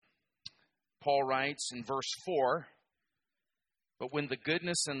Paul writes in verse 4, "But when the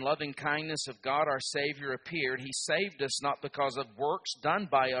goodness and loving kindness of God our Savior appeared, He saved us not because of works done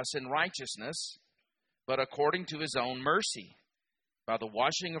by us in righteousness, but according to His own mercy, by the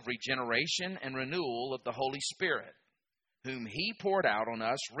washing of regeneration and renewal of the Holy Spirit, whom He poured out on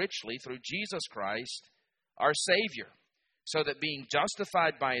us richly through Jesus Christ, our Savior, so that being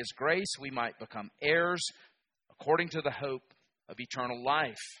justified by His grace, we might become heirs according to the hope of eternal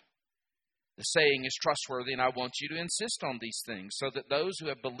life." The saying is trustworthy, and I want you to insist on these things, so that those who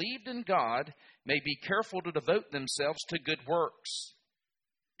have believed in God may be careful to devote themselves to good works.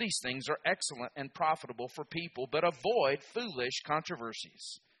 These things are excellent and profitable for people, but avoid foolish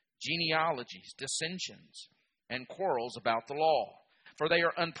controversies, genealogies, dissensions, and quarrels about the law, for they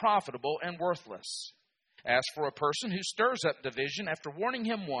are unprofitable and worthless. As for a person who stirs up division after warning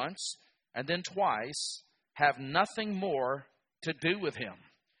him once and then twice, have nothing more to do with him.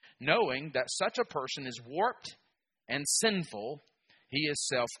 Knowing that such a person is warped and sinful, he is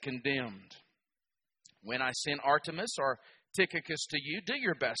self-condemned. When I send Artemas or Tychicus to you, do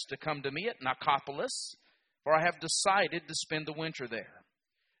your best to come to me at Nicopolis, for I have decided to spend the winter there.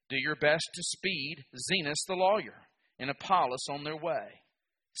 Do your best to speed Zenas the lawyer and Apollos on their way.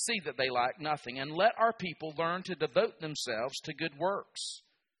 See that they lack nothing, and let our people learn to devote themselves to good works,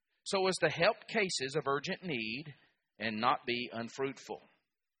 so as to help cases of urgent need and not be unfruitful.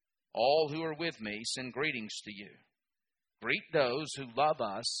 All who are with me send greetings to you. Greet those who love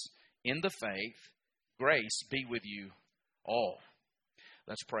us in the faith. Grace be with you all.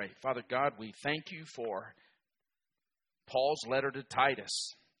 Let's pray. Father God, we thank you for Paul's letter to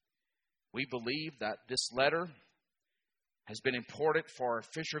Titus. We believe that this letter has been important for our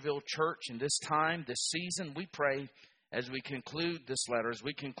Fisherville Church in this time, this season. We pray as we conclude this letter, as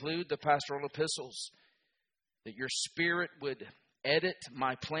we conclude the pastoral epistles, that your Spirit would edit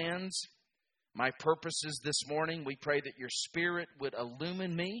my plans, my purposes this morning. We pray that your Spirit would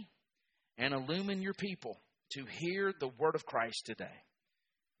illumine me and illumine your people to hear the word of Christ today.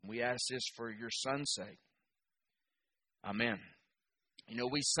 We ask this for your Son's sake. Amen. You know,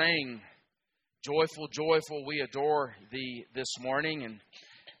 we sang "Joyful, Joyful, We Adore Thee" this morning, and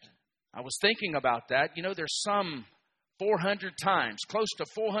I was thinking about that. You know, there's some 400 times, close to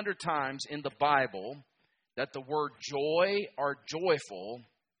 400 times in the Bible that the word joy or joyful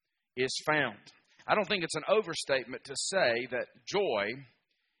is found. I don't think it's an overstatement to say that joy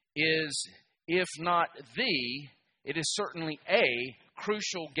is, if not it is certainly a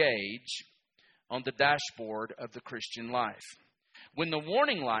crucial gauge on the dashboard of the Christian life. When the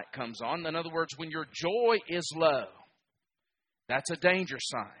warning light comes on, in other words, when your joy is low, that's a danger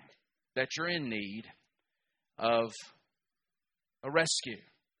sign that you're in need of a rescue,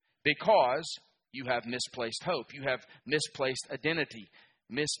 because you have misplaced hope. You have misplaced identity,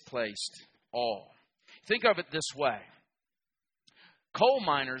 misplaced all. Think of it this way. Coal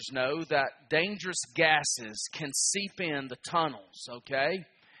miners know that dangerous gases can seep in the tunnels, okay,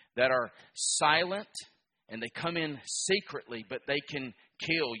 that are silent and they come in secretly, but they can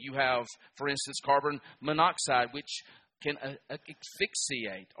kill. You have, for instance, carbon monoxide, which can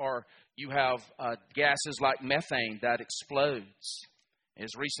asphyxiate, or you have gases like methane that explodes.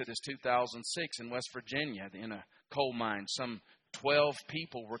 As recent as 2006 in West Virginia, in a coal mine, some 12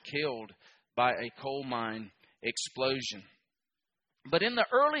 people were killed by a coal mine explosion. But in the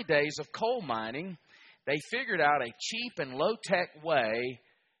early days of coal mining, they figured out a cheap and low-tech way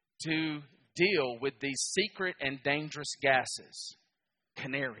to deal with these secret and dangerous gases.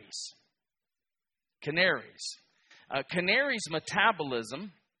 Canaries. Canaries'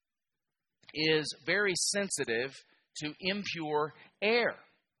 metabolism is very sensitive to impure air.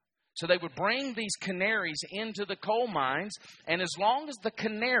 So they would bring these canaries into the coal mines, and as long as the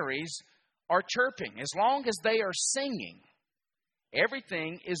canaries are chirping, as long as they are singing,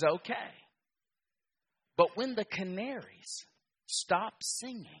 everything is okay. But when the canaries stop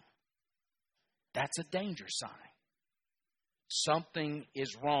singing, that's a danger sign. Something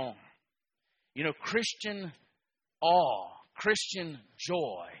is wrong. You know, Christian awe, Christian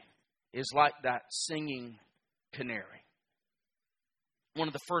joy is like that singing canary. One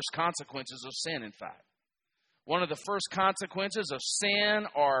of the first consequences of sin, in fact. One of the first consequences of sin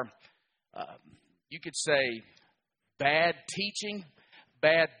are, you could say, bad teaching,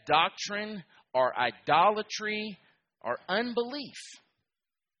 bad doctrine, or idolatry, or unbelief,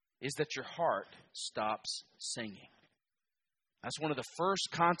 is that your heart stops singing. That's one of the first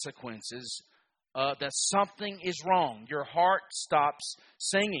consequences that something is wrong. Your heart stops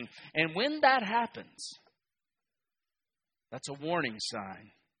singing. And when that happens, that's a warning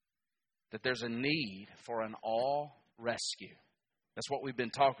sign that there's a need for an all rescue. That's what we've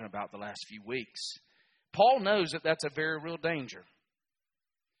been talking about the last few weeks. Paul knows that that's a very real danger.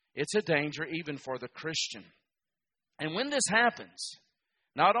 It's a danger even for the Christian. And when this happens,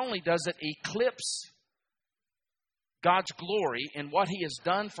 not only does it eclipse God's glory in what He has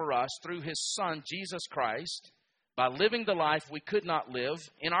done for us through His Son, Jesus Christ, by living the life we could not live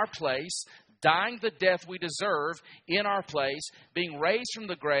in our place, dying the death we deserve in our place, being raised from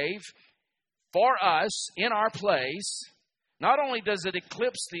the grave for us in our place. Not only does it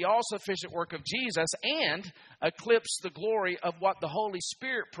eclipse the all-sufficient work of Jesus and eclipse the glory of what the Holy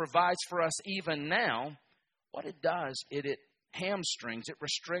Spirit provides for us even now, what it does, it hamstrings, it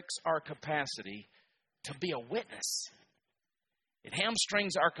restricts our capacity to be a witness. It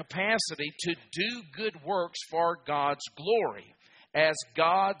hamstrings our capacity to do good works for God's glory as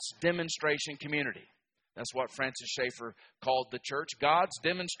God's demonstration community. That's what Francis Schaeffer called the church, God's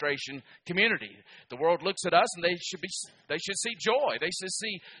demonstration community. The world looks at us and they should see joy. They should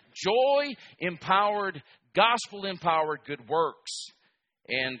see joy-empowered, gospel-empowered good works.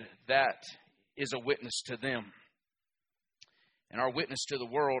 And that is a witness to them. And our witness to the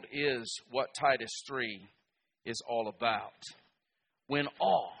world is what Titus 3 is all about. When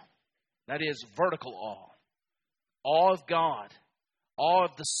awe, that is vertical awe of God, awe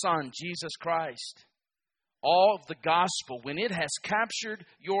of the Son, Jesus Christ, awe of the gospel, when it has captured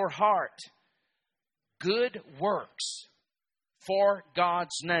your heart, good works for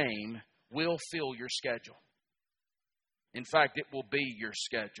God's name will fill your schedule. In fact, it will be your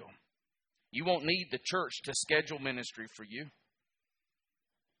schedule. You won't need the church to schedule ministry for you.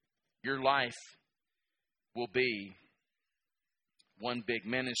 Your life will be one big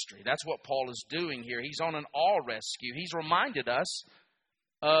ministry. That's what Paul is doing here. He's on an awe rescue. He's reminded us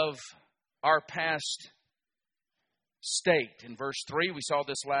of our past state. In verse 3, we saw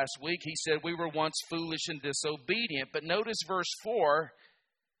this last week. He said we were once foolish and disobedient. But notice verse 4,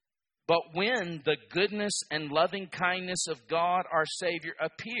 but when the goodness and loving kindness of God our Savior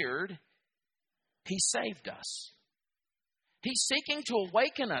appeared, He saved us. He's seeking to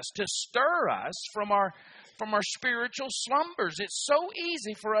awaken us, to stir us from our spiritual slumbers. It's so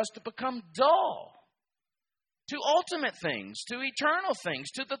easy for us to become dull to ultimate things, to eternal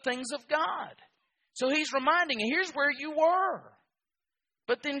things, to the things of God. So He's reminding you, here's where you were.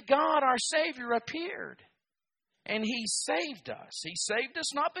 But then God, our Savior, appeared. And He saved us. He saved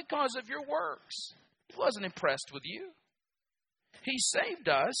us not because of your works. He wasn't impressed with you. He saved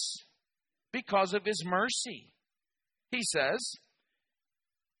us because of His mercy. He says,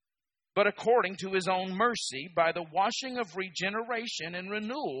 but according to His own mercy, by the washing of regeneration and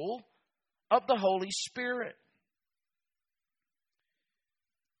renewal of the Holy Spirit.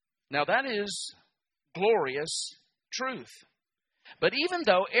 Now that is glorious truth. But even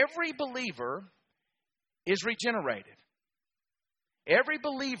though every believer is regenerated, every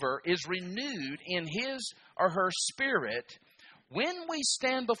believer is renewed in his or her spirit, when we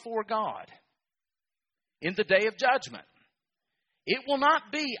stand before God in the day of judgment, it will not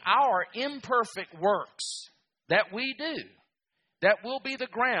be our imperfect works that we do that will be the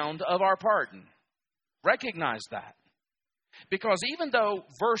ground of our pardon. Recognize that. Because even though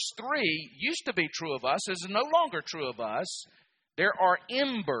verse 3 used to be true of us, is no longer true of us, there are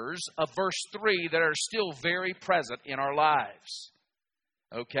embers of verse 3 that are still very present in our lives.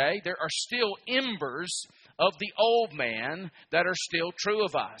 Okay? There are still embers of the old man that are still true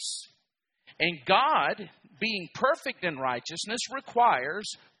of us. And God, being perfect in righteousness,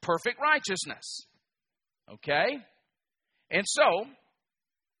 requires perfect righteousness. Okay? And so,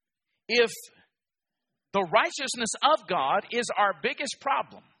 if the righteousness of God is our biggest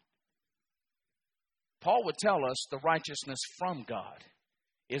problem, Paul would tell us the righteousness from God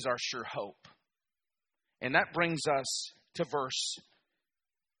is our sure hope. And that brings us to verse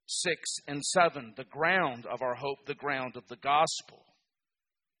 6 and 7, the ground of our hope, the ground of the gospel.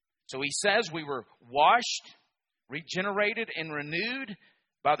 So he says we were washed, regenerated, and renewed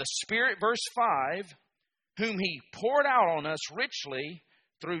by the Spirit, verse 5, whom He poured out on us richly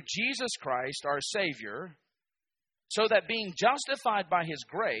through Jesus Christ, our Savior, so that being justified by His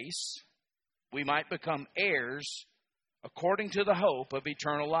grace, we might become heirs according to the hope of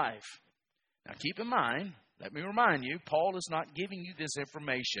eternal life. Now keep in mind, let me remind you, Paul is not giving you this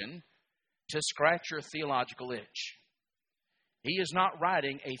information to scratch your theological itch. He is not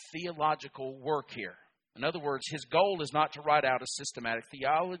writing a theological work here. In other words, his goal is not to write out a systematic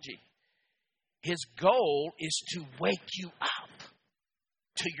theology. His goal is to wake you up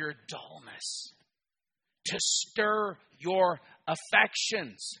to your dullness, to stir your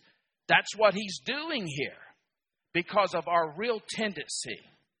affections. That's what he's doing here because of our real tendency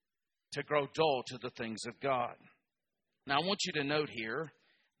to grow dull to the things of God. Now, I want you to note here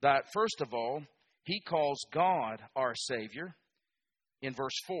that, first of all, he calls God our Savior in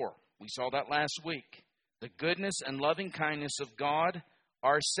verse 4. We saw that last week. The goodness and loving kindness of God,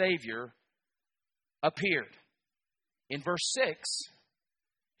 our Savior, appeared. In verse 6,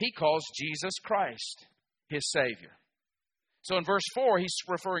 he calls Jesus Christ his Savior. So in verse 4, he's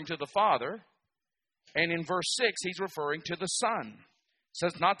referring to the Father. And in verse 6, he's referring to the Son. So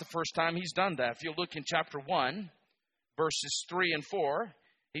it's not the first time he's done that. If you look in chapter 1, verses 3 and 4,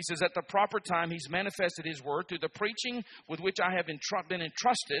 he says, at the proper time he's manifested his word through the preaching with which I have been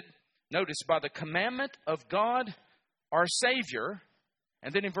entrusted, notice, by the commandment of God our Savior.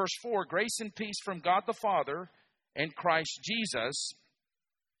 And then in verse 4, grace and peace from God the Father and Christ Jesus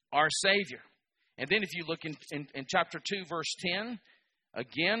our Savior. And then if you look in chapter 2, verse 10,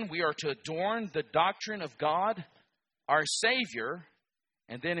 again, we are to adorn the doctrine of God our Savior.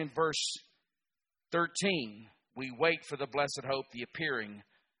 And then in verse 13, we wait for the blessed hope, the appearing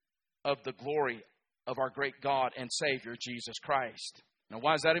of the glory of our great God and Savior, Jesus Christ. Now,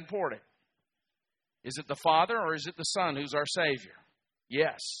 why is that important? Is it the Father or is it the Son who's our Savior?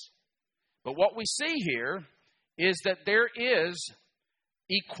 Yes. But what we see here is that there is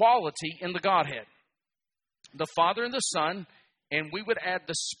equality in the Godhead. The Father and the Son, and we would add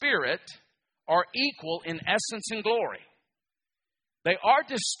the Spirit, are equal in essence and glory. They are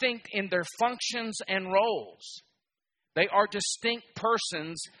distinct in their functions and roles. They are distinct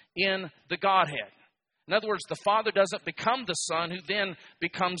persons in the Godhead. In other words, the Father doesn't become the Son, who then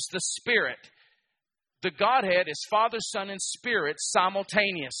becomes the Spirit. The Godhead is Father, Son, and Spirit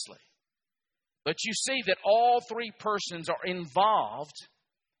simultaneously. But you see that all three persons are involved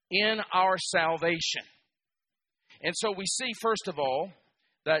in our salvation. And so we see, first of all,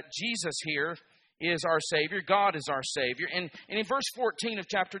 that Jesus here is our Savior. God is our Savior. And in verse 14 of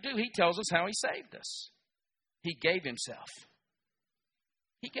chapter 2, he tells us how he saved us. He gave himself.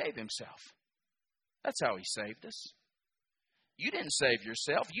 He gave himself. That's how he saved us. You didn't save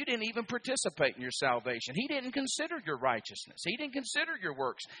yourself. You didn't even participate in your salvation. He didn't consider your righteousness. He didn't consider your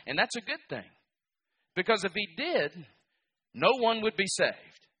works. And that's a good thing. Because if he did, no one would be saved.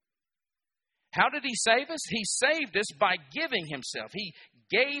 How did he save us? He saved us by giving himself. He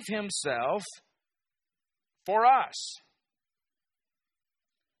gave himself for us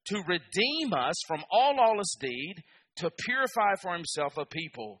to redeem us from all lawless deed, to purify for himself a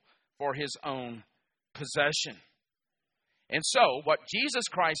people for his own possession. And so what Jesus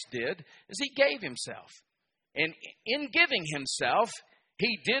Christ did is he gave himself. And in giving himself,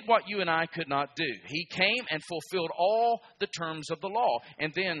 he did what you and I could not do. He came and fulfilled all the terms of the law.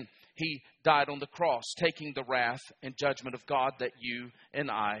 And then he died on the cross, taking the wrath and judgment of God that you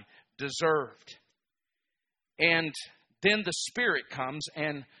and I deserved. And then the Spirit comes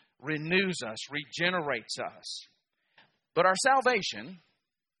and renews us, regenerates us. But our salvation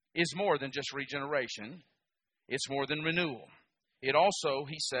is more than just regeneration. It's more than renewal. It also,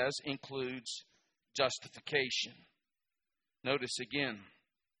 he says, includes justification. Notice again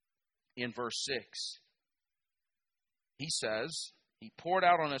in verse 6. He says, he poured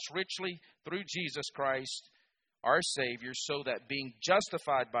out on us richly through Jesus Christ, our Savior, so that being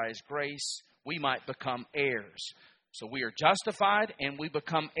justified by his grace, we might become heirs. So we are justified and we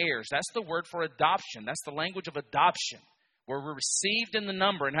become heirs. That's the word for adoption. That's the language of adoption, where we're received in the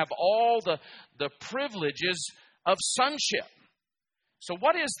number and have all the privileges of sonship. So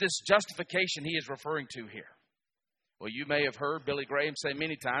what is this justification he is referring to here? Well, you may have heard Billy Graham say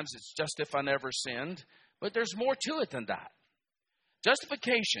many times, it's just if I never sinned. But there's more to it than that.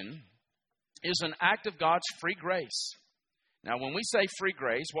 Justification is an act of God's free grace. Now, when we say free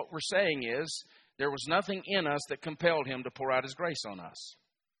grace, what we're saying is there was nothing in us that compelled him to pour out his grace on us.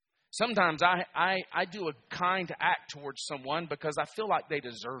 Sometimes I do a kind act towards someone because I feel like they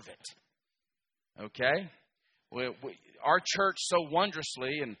deserve it. Okay? Our church so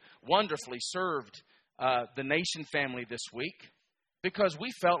wondrously and wonderfully served the Nation family this week because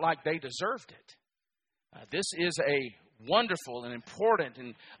we felt like they deserved it. This is a wonderful and important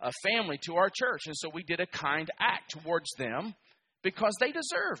and a family to our church. And so we did a kind act towards them because they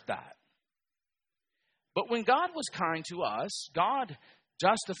deserved that. But when God was kind to us, God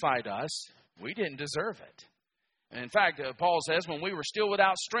justified us. We didn't deserve it. And in fact, Paul says, when we were still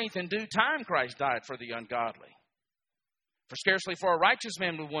without strength, in due time Christ died for the ungodly. For scarcely for a righteous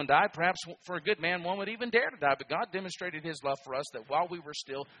man would one die, perhaps for a good man one would even dare to die. But God demonstrated his love for us, that while we were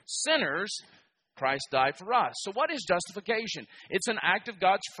still sinners, Christ died for us. So what is justification? It's an act of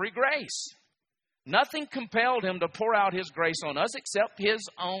God's free grace. Nothing compelled him to pour out his grace on us except his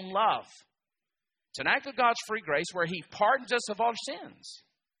own love. It's an act of God's free grace where he pardons us of our sins.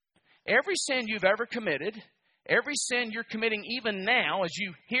 Every sin you've ever committed, Every sin you're committing even now as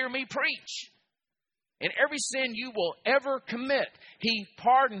you hear me preach. And every sin you will ever commit, He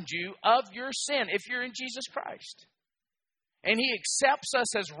pardoned you of your sin if you're in Jesus Christ. And He accepts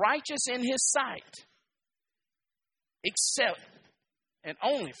us as righteous in His sight. Except and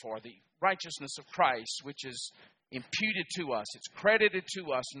only for the righteousness of Christ, which is imputed to us. It's credited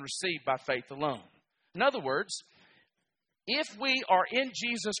to us and received by faith alone. In other words, if we are in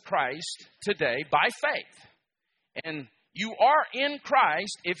Jesus Christ today by faith, and you are in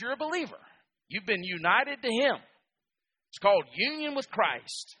Christ if you're a believer, you've been united to Him. It's called union with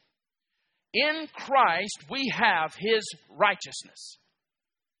Christ. In Christ, we have His righteousness.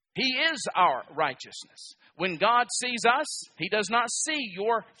 He is our righteousness. When God sees us, He does not see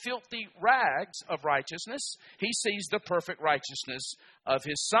your filthy rags of righteousness. He sees the perfect righteousness of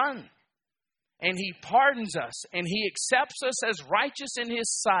His Son. And He pardons us, and He accepts us as righteous in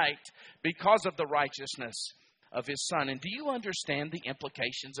His sight because of the righteousness of His Son. And do you understand the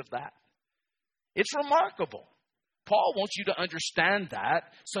implications of that? It's remarkable. Paul wants you to understand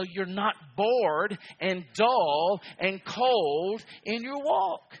that so you're not bored and dull and cold in your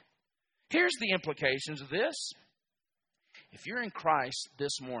walk. Here's the implications of this. If you're in Christ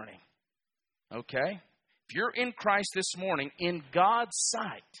this morning, okay? If you're in Christ this morning, in God's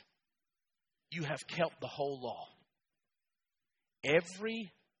sight, you have kept the whole law.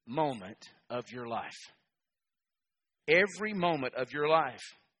 Every moment of your life. Every moment of your life.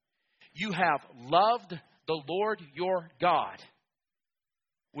 You have loved the Lord your God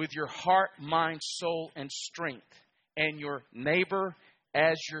with your heart, mind, soul, and strength, and your neighbor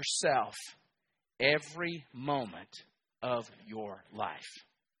as yourself every moment of your life.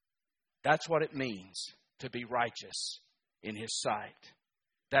 That's what it means to be righteous in His sight.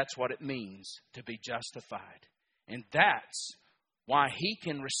 That's what it means to be justified. And that's why He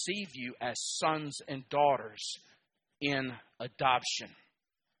can receive you as sons and daughters in adoption.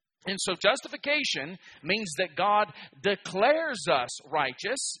 And so justification means that God declares us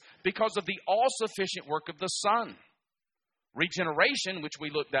righteous because of the all-sufficient work of the Son. Regeneration, which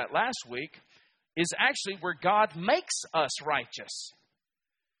we looked at last week, is actually where God makes us righteous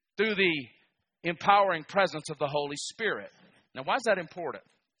through the empowering presence of the Holy Spirit. Now, why is that important?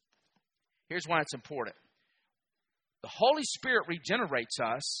 Here's why it's important. The Holy Spirit regenerates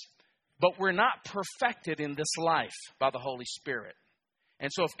us, but we're not perfected in this life by the Holy Spirit.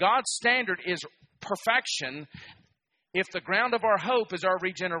 And so if God's standard is perfection, if the ground of our hope is our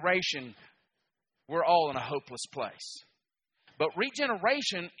regeneration, we're all in a hopeless place. But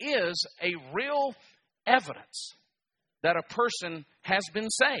regeneration is a real evidence that a person has been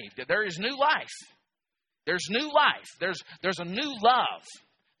saved. There is new life. There's new life. There's a new love.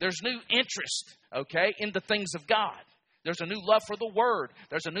 There's new interest, okay, in the things of God. There's a new love for the Word.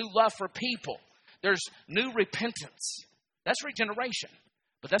 There's a new love for people. There's new repentance. That's regeneration.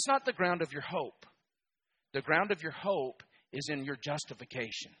 But that's not the ground of your hope. The ground of your hope is in your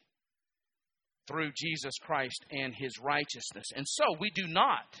justification through Jesus Christ and His righteousness. And so we do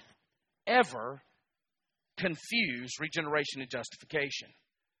not ever confuse regeneration and justification.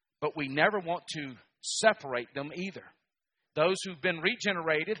 But we never want to separate them either. Those who've been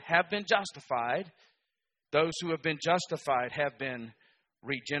regenerated have been justified. Those who have been justified have been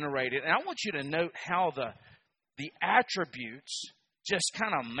regenerated. And I want you to note how the attributes just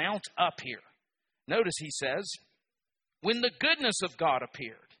kind of mount up here. Notice he says, when the goodness of God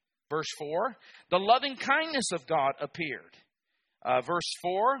appeared. Verse 4, the loving kindness of God appeared. Verse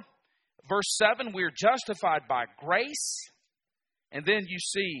 4, verse 7, we're justified by grace. And then you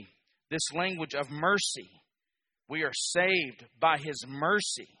see this language of mercy. We are saved by His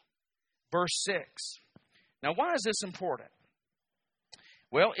mercy. Verse 6. Now, why is this important?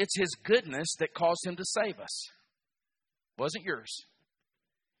 Well, it's His goodness that caused Him to save us. It wasn't yours.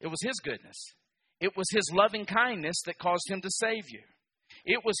 It was His goodness. It was His loving kindness that caused Him to save you.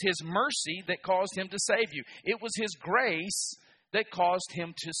 It was His mercy that caused Him to save you. It was His grace that caused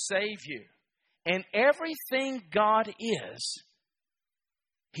Him to save you. And everything God is,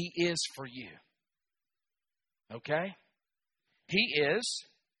 He is for you. Okay? He is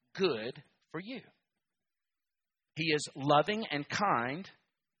good for you. He is loving and kind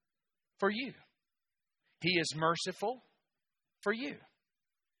for you. He is merciful for you.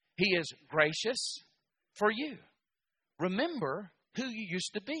 He is gracious for you. Remember who you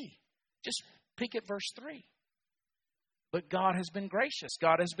used to be. Just peek at verse 3. But God has been gracious.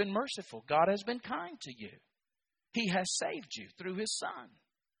 God has been merciful. God has been kind to you. He has saved you through His Son.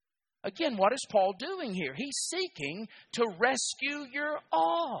 Again, what is Paul doing here? He's seeking to rescue your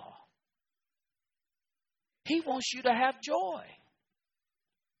awe. He wants you to have joy.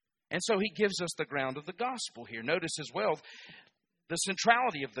 And so he gives us the ground of the gospel here. Notice as well the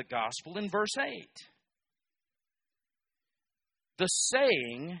centrality of the gospel in verse 8. The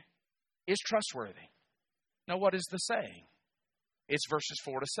saying is trustworthy. Now, what is the saying? It's verses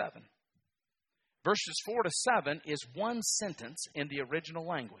 4 to 7. Verses 4 to 7 is one sentence in the original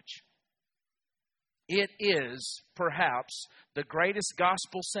language. It is perhaps the greatest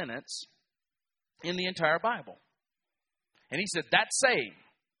gospel sentence in the entire Bible. And he said, that saying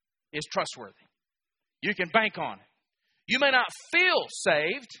is trustworthy. You can bank on it. You may not feel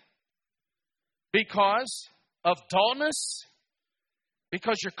saved because of dullness,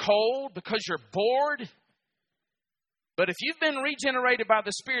 because you're cold, because you're bored. But if you've been regenerated by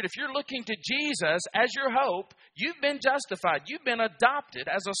the Spirit, if you're looking to Jesus as your hope, you've been justified. You've been adopted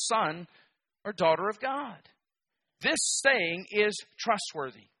as a son or daughter of God. This saying is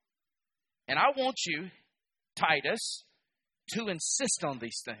trustworthy. And I want you, Titus, to insist on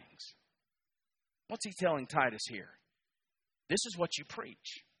these things. What's he telling Titus here? This is what you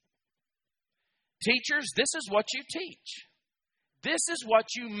preach. Teachers, this is what you teach. This is what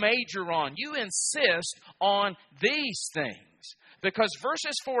you major on. You insist on these things. Because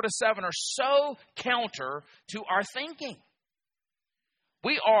verses 4 to 7 are so counter to our thinking.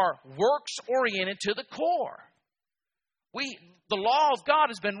 We are works-oriented to the core. The law of God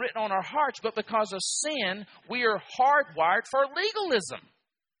has been written on our hearts, but because of sin, we are hardwired for legalism.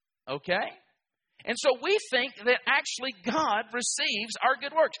 Okay? And so we think that actually God receives our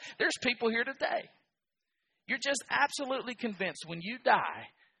good works. There's people here today. You're just absolutely convinced when you die,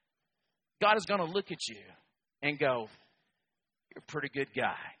 God is going to look at you and go, you're a pretty good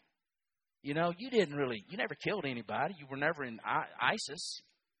guy. You know, you never killed anybody. You were never in ISIS.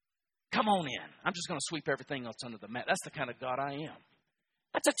 Come on in. I'm just going to sweep everything else under the mat. That's the kind of God I am.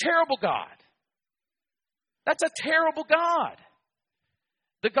 That's a terrible God. That's a terrible God.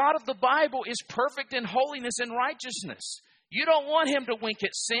 The God of the Bible is perfect in holiness and righteousness. You don't want him to wink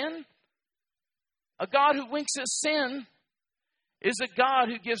at sin. A God who winks at sin is a God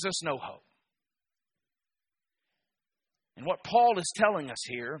who gives us no hope. And what Paul is telling us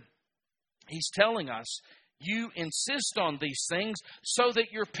here, he's telling us, you insist on these things so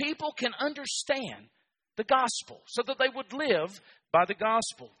that your people can understand the gospel, so that they would live by the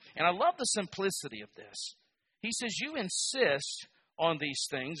gospel. And I love the simplicity of this. He says, you insist on these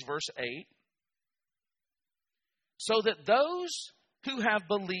things, verse 8, so that those who have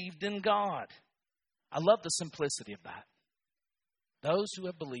believed in God. I love the simplicity of that. Those who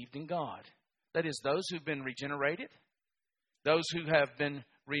have believed in God. That is, those who've been regenerated, those who have been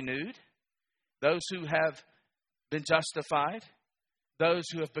renewed, those who have been justified, those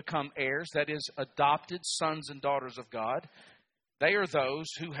who have become heirs, that is, adopted sons and daughters of God. They are those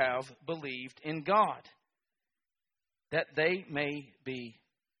who have believed in God, that they may be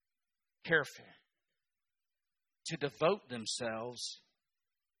careful to devote themselves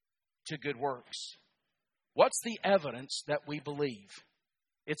to good works. What's the evidence that we believe?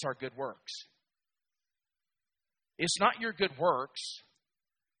 It's our good works. It's not your good works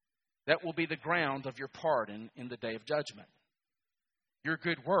that will be the ground of your pardon in the day of judgment. Your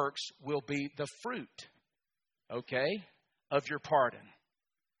good works will be the fruit, of your pardon.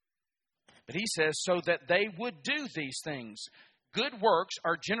 But he says, so that they would do these things. Good works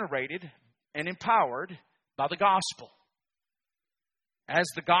are generated and empowered by the gospel. As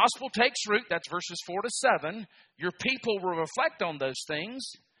the gospel takes root, that's verses 4 to 7, your people will reflect on those things.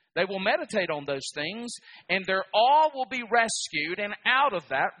 They will meditate on those things, and their awe will be rescued, and out of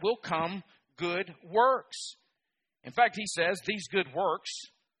that will come good works. In fact, he says these good works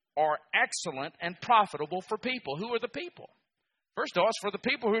are excellent and profitable for people. Who are the people? First of all, it's for the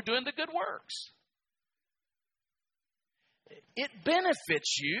people who are doing the good works. It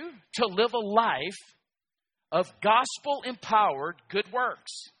benefits you to live a life of gospel-empowered good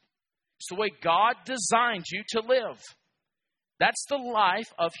works. It's the way God designed you to live. That's the life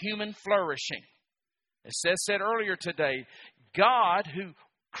of human flourishing. As said earlier today, God, who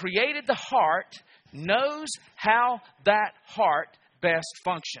created the heart, knows how that heart best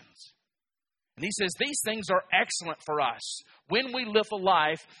functions. And he says these things are excellent for us when we live a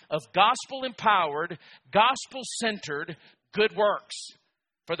life of gospel-empowered, gospel-centered good works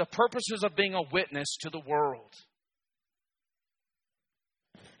for the purposes of being a witness to the world.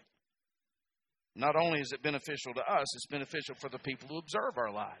 Not only is it beneficial to us, it's beneficial for the people who observe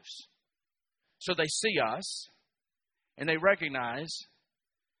our lives. So they see us and they recognize,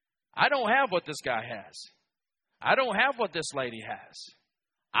 I don't have what this guy has. I don't have what this lady has.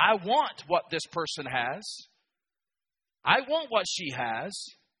 I want what this person has. I want what she has.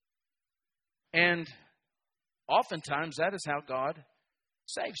 And oftentimes that is how God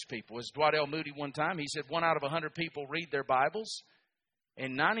saves people. As Dwight L. Moody one time, he said 1 out of 100 people read their Bibles,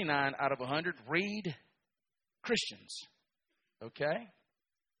 and 99 out of 100 read Christians. Okay?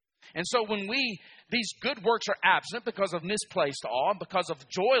 And so when these good works are absent because of misplaced awe, because of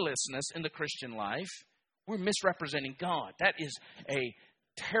joylessness in the Christian life, we're misrepresenting God. That is a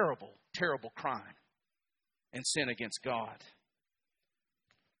terrible, terrible crime and sin against God.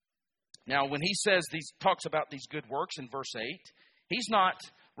 Now, when he talks about these good works in verse 8, he's not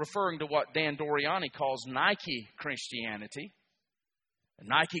referring to what Dan Doriani calls Nike Christianity.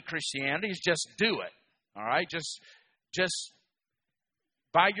 Nike Christianity is just do it. All right? Just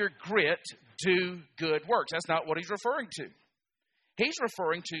by your grit, do good works. That's not what he's referring to. He's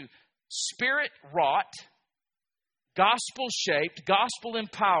referring to Spirit-wrought, gospel-shaped,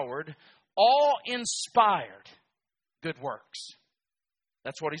 gospel-empowered, all-inspired good works.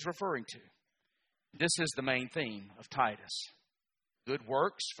 That's what he's referring to. This is the main theme of Titus. Good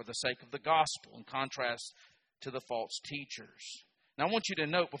works for the sake of the gospel, in contrast to the false teachers. Now, I want you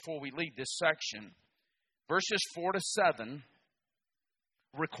to note before we leave this section, verses 4 to 7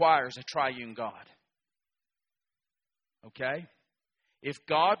 requires a triune God. Okay? If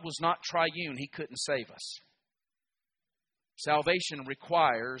God was not triune, He couldn't save us. Salvation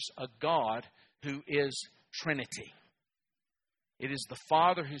requires a God who is Trinity. It is the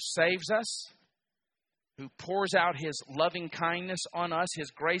Father who saves us, who pours out His loving kindness on us,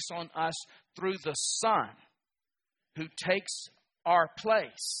 His grace on us through the Son, who takes our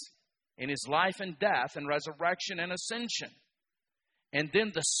place in His life and death and resurrection and ascension. And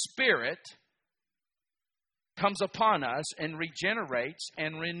then the Spirit comes upon us and regenerates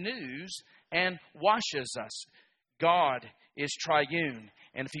and renews and washes us. God is triune,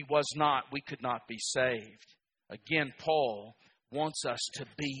 and if He was not, we could not be saved. Again, Paul wants us to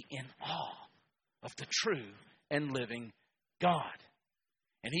be in awe of the true and living God.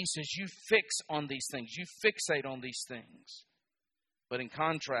 And he says, you fix on these things. You fixate on these things. But in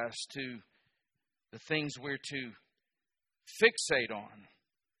contrast to the things we're to fixate on,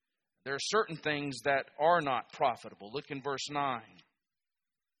 there are certain things that are not profitable. Look in verse 9.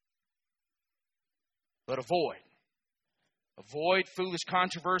 But avoid foolish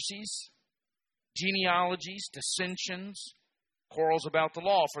controversies, genealogies, dissensions, quarrels about the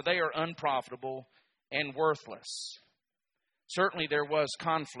law, for they are unprofitable and worthless. Certainly there was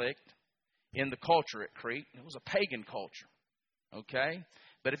conflict in the culture at Crete. It was a pagan culture. Okay?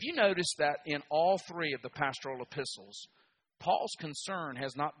 But if you notice that in all three of the pastoral epistles, Paul's concern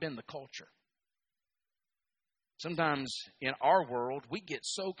has not been the culture. Sometimes in our world, we get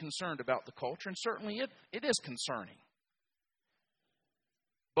so concerned about the culture, and certainly it is concerning.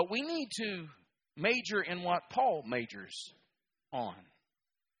 But we need to major in what Paul majors on.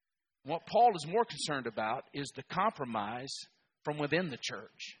 What Paul is more concerned about is the compromise from within the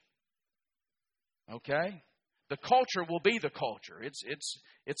church. Okay? The culture will be the culture.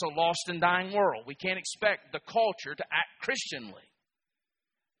 It's a lost and dying world. We can't expect the culture to act Christianly.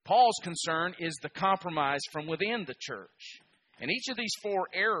 Paul's concern is the compromise from within the church. And each of these four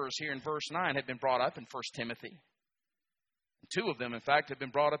errors here in verse 9 have been brought up in 1 Timothy. Two of them, in fact, have been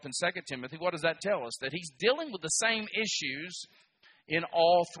brought up in 2 Timothy. What does that tell us? That he's dealing with the same issues in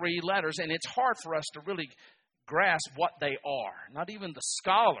all three letters, and it's hard for us to really grasp what they are. Not even the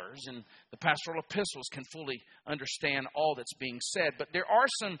scholars in the pastoral epistles can fully understand all that's being said, but there are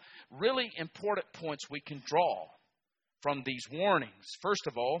some really important points we can draw from these warnings. First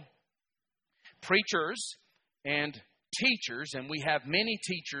of all, preachers and teachers, and we have many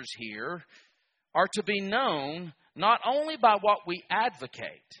teachers here, are to be known not only by what we advocate,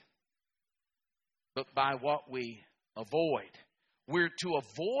 but by what we avoid. We're to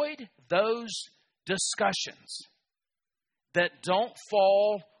avoid those discussions that don't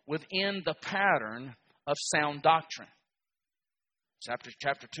fall within the pattern of sound doctrine. Chapter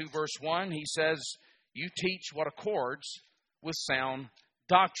 2, verse 1, he says, you teach what accords with sound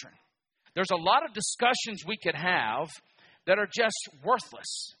doctrine. There's a lot of discussions we could have that are just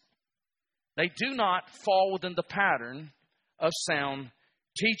worthless. They do not fall within the pattern of sound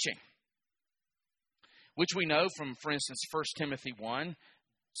teaching, which we know from, for instance, 1 Timothy 1,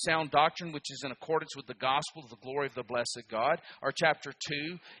 sound doctrine, which is in accordance with the gospel of the glory of the blessed God, or chapter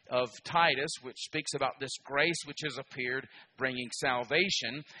 2 of Titus, which speaks about this grace which has appeared, bringing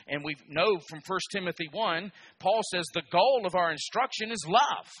salvation. And we know from 1 Timothy 1, Paul says the goal of our instruction is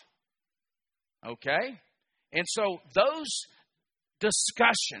love. Okay? And so those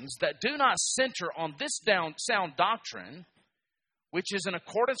discussions that do not center on this sound doctrine, which is in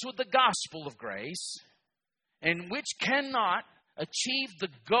accordance with the gospel of grace, and which cannot achieve the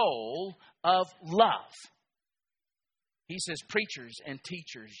goal of love, He says, preachers and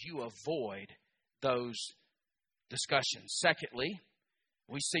teachers, you avoid those discussions. Secondly,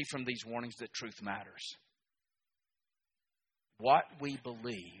 we see from these warnings that truth matters. What we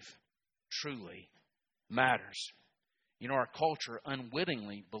believe truly matters. You know, our culture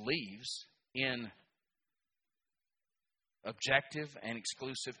unwittingly believes in objective and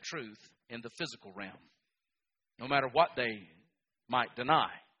exclusive truth in the physical realm, no matter what they might deny.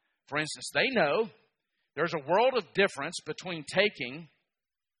 For instance, they know there's a world of difference between taking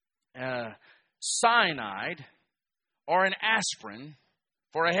cyanide or an aspirin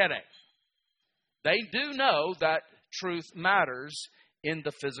for a headache. They do know that truth matters in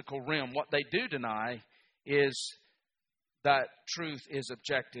the physical realm. What they do deny is that truth is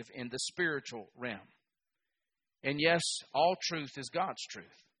objective in the spiritual realm. And yes, all truth is God's truth.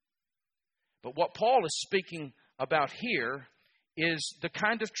 But what Paul is speaking about here is the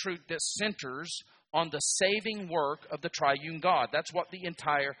kind of truth that centers on the saving work of the triune God. That's what the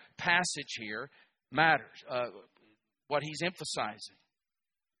entire passage here matters, what he's emphasizing.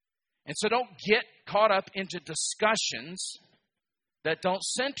 And so don't get caught up into discussions that don't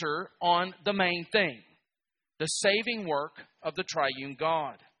center on the main thing, the saving work of the triune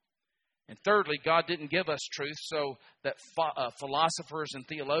God. And thirdly, God didn't give us truth so that philosophers and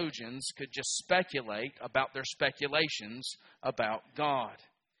theologians could just speculate about their speculations about God.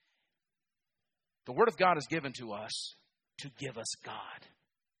 The Word of God is given to us to give us God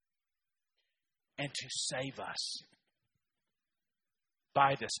and to save us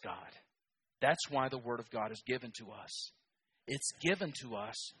by this God. That's why the Word of God is given to us. It's given to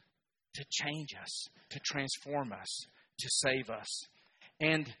us to change us, to transform us, to save us.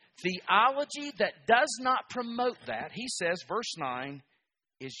 And theology that does not promote that, he says, verse 9,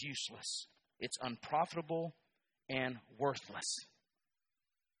 is useless. It's unprofitable and worthless.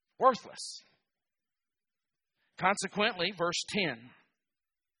 Worthless. Consequently, verse 10,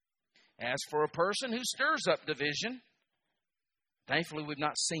 as for a person who stirs up division, thankfully we've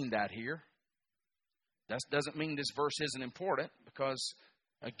not seen that here. That doesn't mean this verse isn't important because,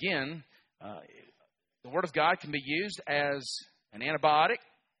 again, the Word of God can be used as an antibiotic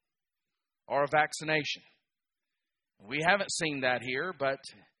or a vaccination. We haven't seen that here, but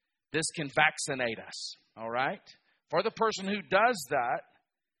this can vaccinate us, all right? For the person who does that,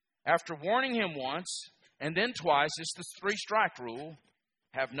 after warning him once and then twice, it's the 3-strike rule,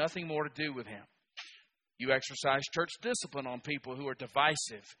 have nothing more to do with him. You exercise church discipline on people who are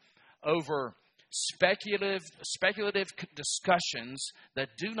divisive over speculative discussions that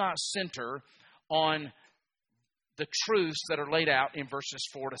do not center on the truths that are laid out in verses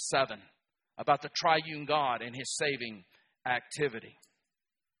 4 to 7 about the triune God and his saving activity.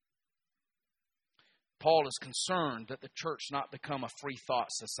 Paul is concerned that the church not become a free thought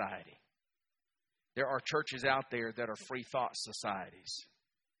society. There are churches out there that are free thought societies.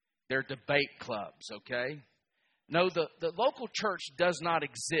 They're debate clubs, okay? No, the local church does not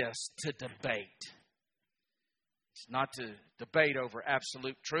exist to debate. It's not to debate over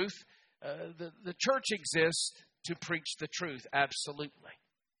absolute truth. The church exists to preach the truth, absolutely.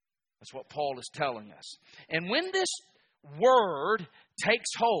 That's what Paul is telling us. And when this word takes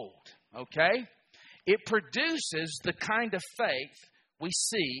hold, okay, it produces the kind of faith we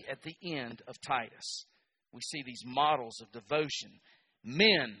see at the end of Titus. We see these models of devotion,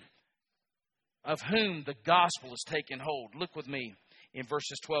 men of whom the gospel has taken hold. Look with me in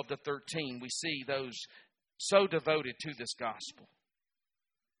verses 12 to 13. We see those so devoted to this gospel.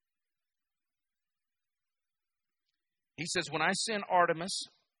 He says, when I send Artemas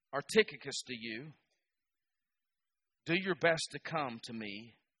or Tychicus to you, do your best to come to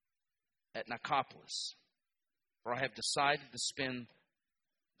me at Nicopolis, for I have decided to spend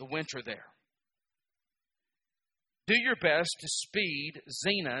the winter there. Do your best to speed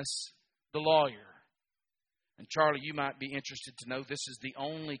Zenas, the lawyer. And Charlie, you might be interested to know this is the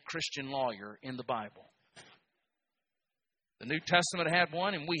only Christian lawyer in the Bible. The New Testament had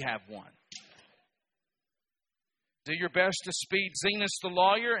one, and we have one. Do your best to speed Zenas the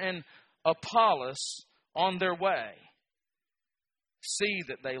lawyer and Apollos on their way. See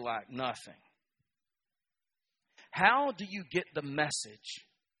that they lack nothing. How do you get the message?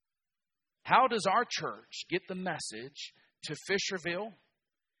 How does our church get the message to Fisherville,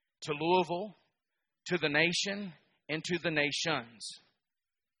 to Louisville, to the nation, and to the nations?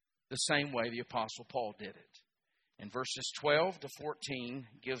 The same way the Apostle Paul did it. And verses 12 to 14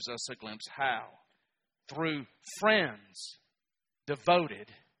 gives us a glimpse how. Through friends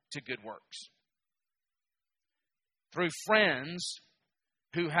devoted to good works. Through friends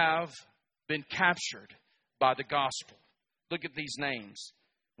who have been captured by the gospel. Look at these names.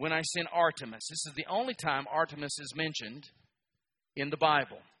 when I sent Artemas. This is the only time Artemas is mentioned in the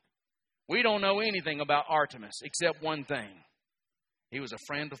Bible. We don't know anything about Artemas except one thing. He was a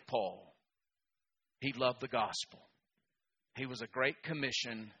friend of Paul. He loved the gospel. He was a Great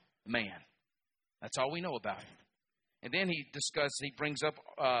Commission man. That's all we know about him. And then he brings up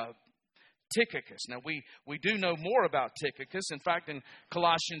Tychicus. Now, we do know more about Tychicus. In fact, in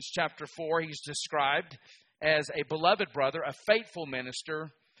Colossians chapter 4, he's described as a beloved brother, a faithful minister,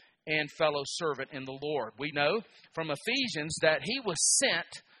 and fellow servant in the Lord. We know from Ephesians that he was sent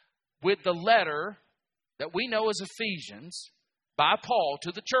with the letter that we know as Ephesians by Paul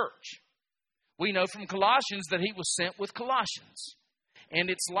to the church. We know from Colossians that he was sent with Colossians. And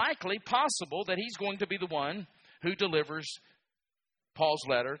it's likely possible that he's going to be the one who delivers Paul's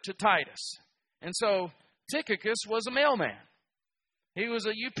letter to Titus. And so Tychicus was a mailman. He was a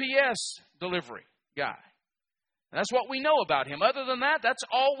UPS delivery guy. And that's what we know about him. Other than that, that's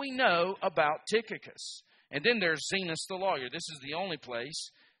all we know about Tychicus. And then there's Zenos the lawyer. This is the only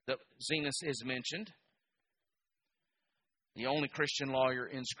place that Zenos is mentioned. The only Christian lawyer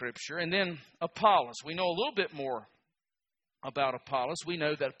in Scripture. And then Apollos. We know a little bit more about Apollos. We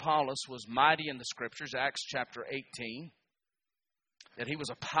know that Apollos was mighty in the Scriptures, Acts chapter 18. That he was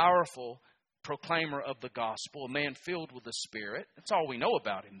a powerful proclaimer of the gospel, a man filled with the Spirit. That's all we know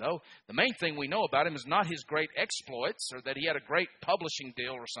about him, though. The main thing we know about him is not his great exploits or that he had a great publishing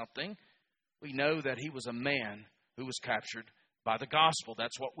deal or something. We know that he was a man who was captured by the gospel.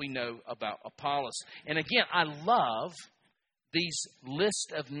 That's what we know about Apollos. And again, I love these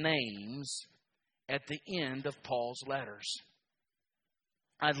list of names at the end of Paul's letters.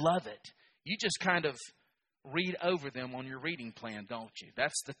 I love it. You just kind of read over them on your reading plan, don't you?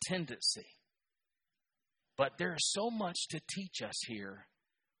 That's the tendency. But there's so much to teach us here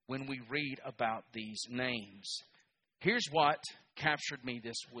when we read about these names. Here's what captured me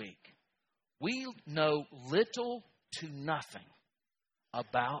this week. We know little to nothing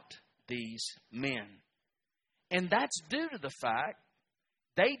about these men. And that's due to the fact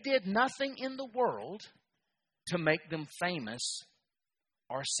they did nothing in the world to make them famous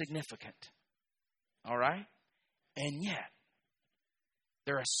or significant. All right? And yet,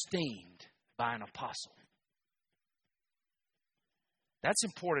 they're esteemed by an apostle. That's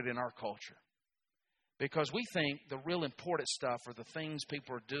important in our culture. Because we think the real important stuff are the things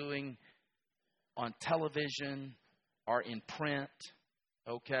people are doing on television or in print,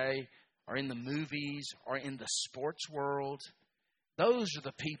 okay, or in the movies or in the sports world. Those are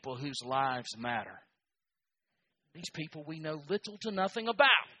the people whose lives matter. These people we know little to nothing about.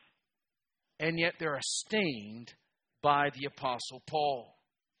 And yet they're esteemed by the Apostle Paul.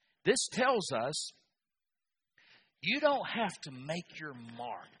 This tells us you don't have to make your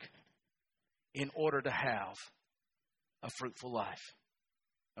mark in order to have a fruitful life.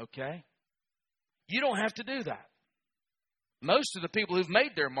 Okay? You don't have to do that. Most of the people who've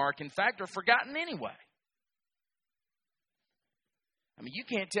made their mark, in fact, are forgotten anyway. I mean, you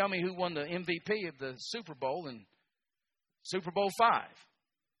can't tell me who won the MVP of the Super Bowl in Super Bowl V.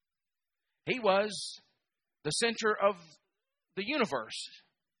 He was the center of the universe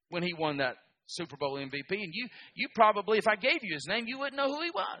when he won that Super Bowl MVP. And you probably, if I gave you his name, you wouldn't know who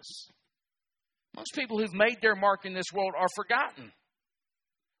he was. Most people who've made their mark in this world are forgotten.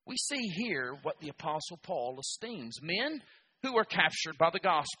 We see here what the Apostle Paul esteems. Men who are captured by the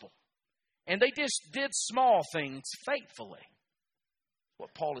gospel. And they just did small things faithfully.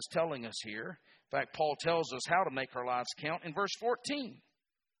 What Paul is telling us here. In fact, Paul tells us how to make our lives count in verse 14.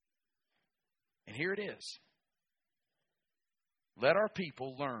 And here it is. Let our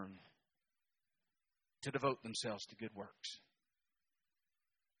people learn to devote themselves to good works.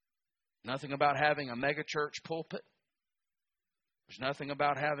 Nothing about having a mega church pulpit. There's nothing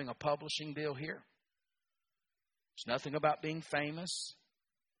about having a publishing deal here. There's nothing about being famous,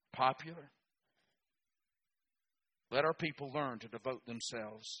 popular. Let our people learn to devote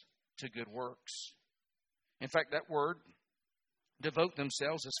themselves to good works. In fact, that word, devote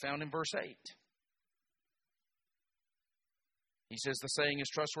themselves, is found in verse 8. He says the saying is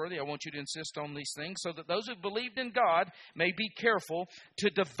trustworthy. I want you to insist on these things so that those who believed in God may be careful to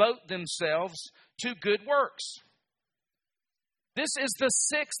devote themselves to good works. This is the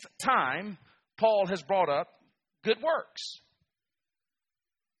 6th time Paul has brought up good works.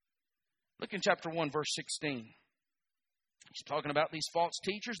 Look in chapter 1, verse 16. He's talking about these false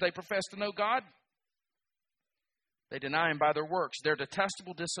teachers. They profess to know God. They deny Him by their works. They're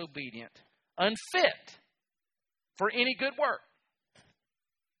detestable, disobedient, unfit for any good work.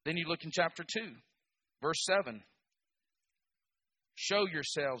 Then you look in chapter 2, verse 7. Show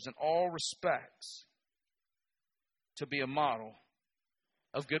yourselves in all respects to be a model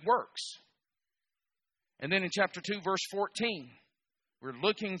of good works. And then in chapter 2, verse 14, we're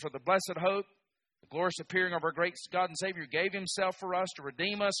looking for the blessed hope, the glorious appearing of our great God and Savior, who gave Himself for us to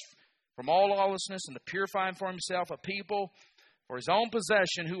redeem us from all lawlessness and to purify for Himself a people for His own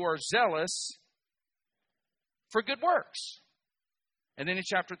possession who are zealous for good works. And then in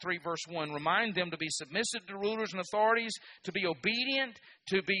chapter 3, verse 1, remind them to be submissive to rulers and authorities, to be obedient,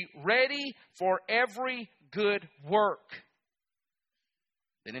 to be ready for every good work.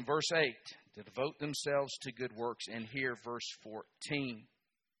 Then in verse 8, to devote themselves to good works. And here, verse 14.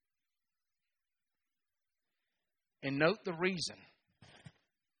 And note the reason.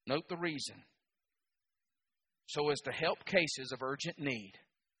 Note the reason. So as to help cases of urgent need.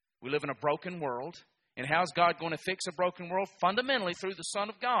 We live in a broken world. And how's God going to fix a broken world? Fundamentally through the Son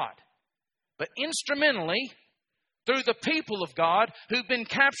of God. But instrumentally through the people of God who've been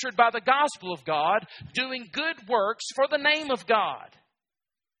captured by the gospel of God, doing good works for the name of God.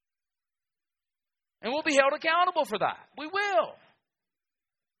 And we'll be held accountable for that. We will.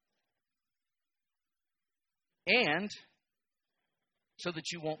 And so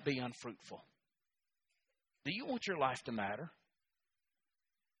that you won't be unfruitful. Do you want your life to matter?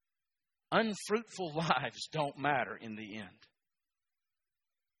 Unfruitful lives don't matter in the end.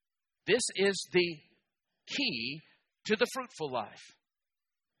 This is the key to the fruitful life.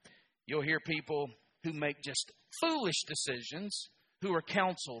 You'll hear people who make just foolish decisions, who are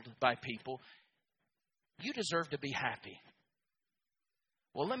counseled by people. You deserve to be happy.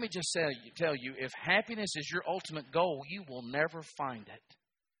 Well, let me just tell you, if happiness is your ultimate goal, you will never find it.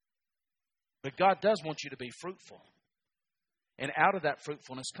 But God does want you to be fruitful. And out of that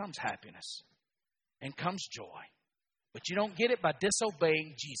fruitfulness comes happiness and comes joy. But you don't get it by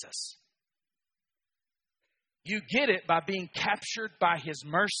disobeying Jesus. You get it by being captured by His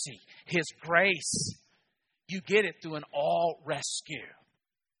mercy, His grace. You get it through an all rescue.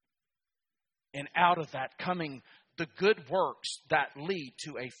 And out of that coming the good works that lead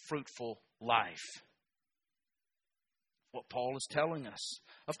to a fruitful life. What Paul is telling us.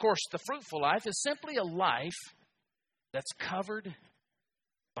 Of course, the fruitful life is simply a life that's covered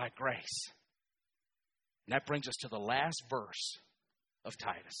by grace. And that brings us to the last verse of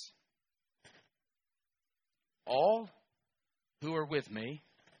Titus. All who are with me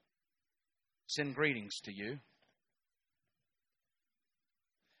send greetings to you.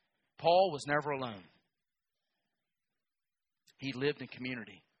 Paul was never alone. He lived in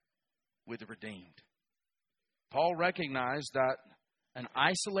community with the redeemed. Paul recognized that an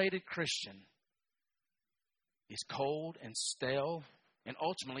isolated Christian is cold and stale and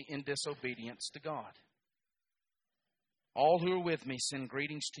ultimately in disobedience to God. All who are with me send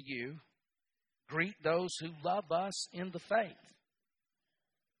greetings to you. Greet those who love us in the faith.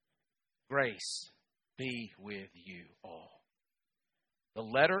 Grace be with you all. The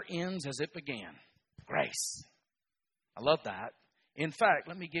letter ends as it began. Grace. I love that. In fact,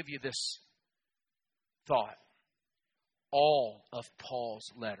 let me give you this thought. All of Paul's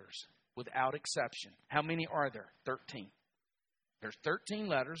letters, without exception. How many are there? 13. There's 13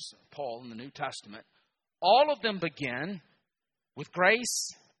 letters of Paul in the New Testament. All of them begin with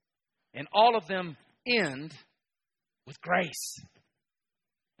grace, and all of them end with grace.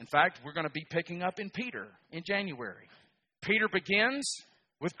 In fact, we're going to be picking up in Peter in January. Peter begins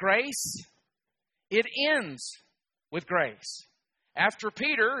with grace. It ends with grace. After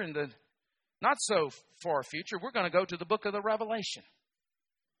Peter, in the not so far future, we're going to go to the book of the Revelation.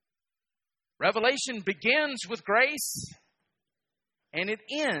 Revelation begins with grace, and it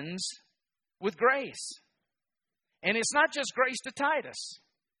ends with grace. And it's not just grace to Titus.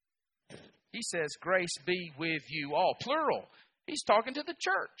 He says, grace be with you all. Plural. He's talking to the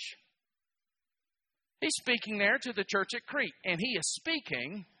church. He's speaking there to the church at Crete. And he is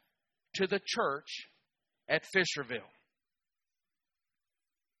speaking to the church at Fisherville.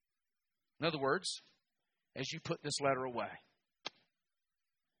 In other words, as you put this letter away,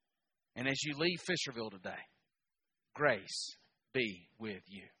 and as you leave Fisherville today, grace be with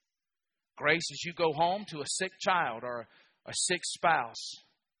you. Grace as you go home to a sick child or a sick spouse.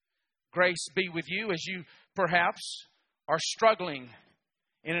 Grace be with you as you perhaps are struggling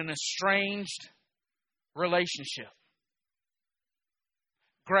in an estranged relationship.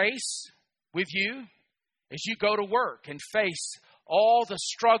 Grace with you as you go to work and face all the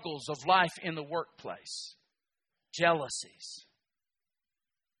struggles of life in the workplace. Jealousies,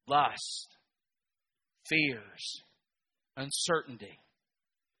 lust, fears, uncertainty.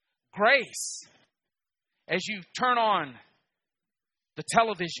 Grace as you turn on the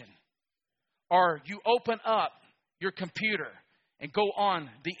television or you open up your computer and go on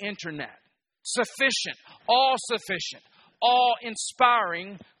the internet. Sufficient, all sufficient,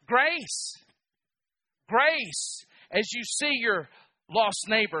 awe-inspiring grace. Grace, as you see your lost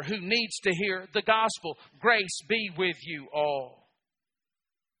neighbor who needs to hear the gospel, grace be with you all.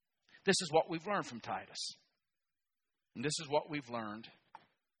 This is what we've learned from Titus. And this is what we've learned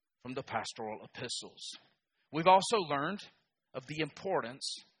from the pastoral epistles. We've also learned of the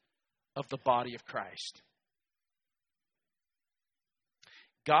importance of the body of Christ.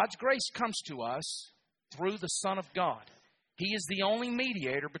 God's grace comes to us through the Son of God. He is the only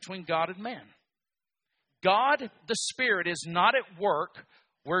mediator between God and man. God, the Spirit, is not at work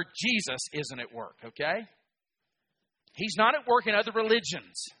where Jesus isn't at work, okay? He's not at work in other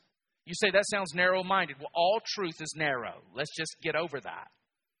religions. You say, that sounds narrow-minded. Well, all truth is narrow. Let's just get over that.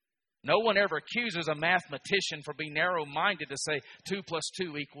 No one ever accuses a mathematician for being narrow-minded to say 2 plus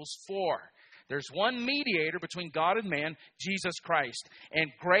 2 equals 4. There's one mediator between God and man, Jesus Christ.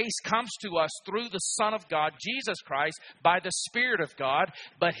 And grace comes to us through the Son of God, Jesus Christ, by the Spirit of God.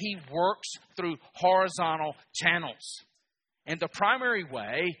 But He works through horizontal channels. And the primary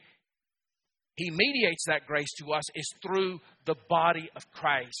way He mediates that grace to us is through the body of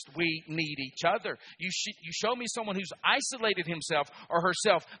Christ. We need each other. You show me someone who's isolated himself or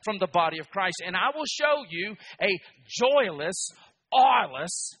herself from the body of Christ, and I will show you a joyless,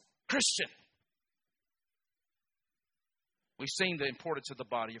 aweless Christian. We've seen the importance of the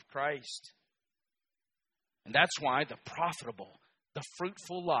body of Christ. And that's why the profitable, the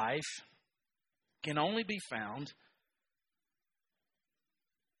fruitful life can only be found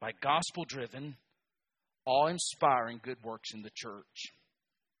by gospel-driven, awe-inspiring good works in the church.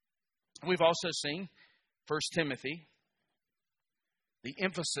 We've also seen 1 Timothy, the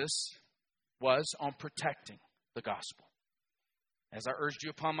emphasis was on protecting the gospel. As I urged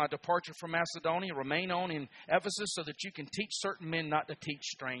you upon my departure from Macedonia, remain on in Ephesus so that you can teach certain men not to teach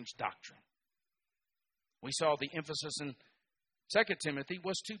strange doctrine. We saw the emphasis in 2 Timothy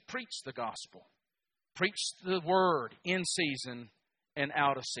was to preach the gospel. Preach the word in season and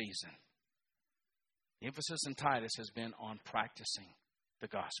out of season. The emphasis in Titus has been on practicing the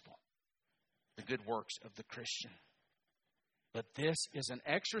gospel, the good works of the Christian. But this is an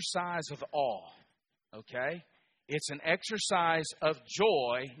exercise of awe, okay? It's an exercise of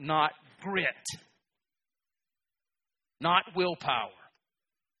joy, not grit, not willpower.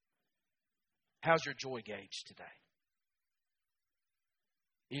 How's your joy gauge today?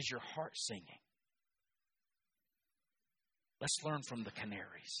 Is your heart singing? Let's learn from the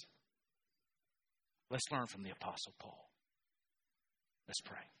canaries. Let's learn from the Apostle Paul. Let's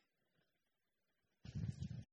pray.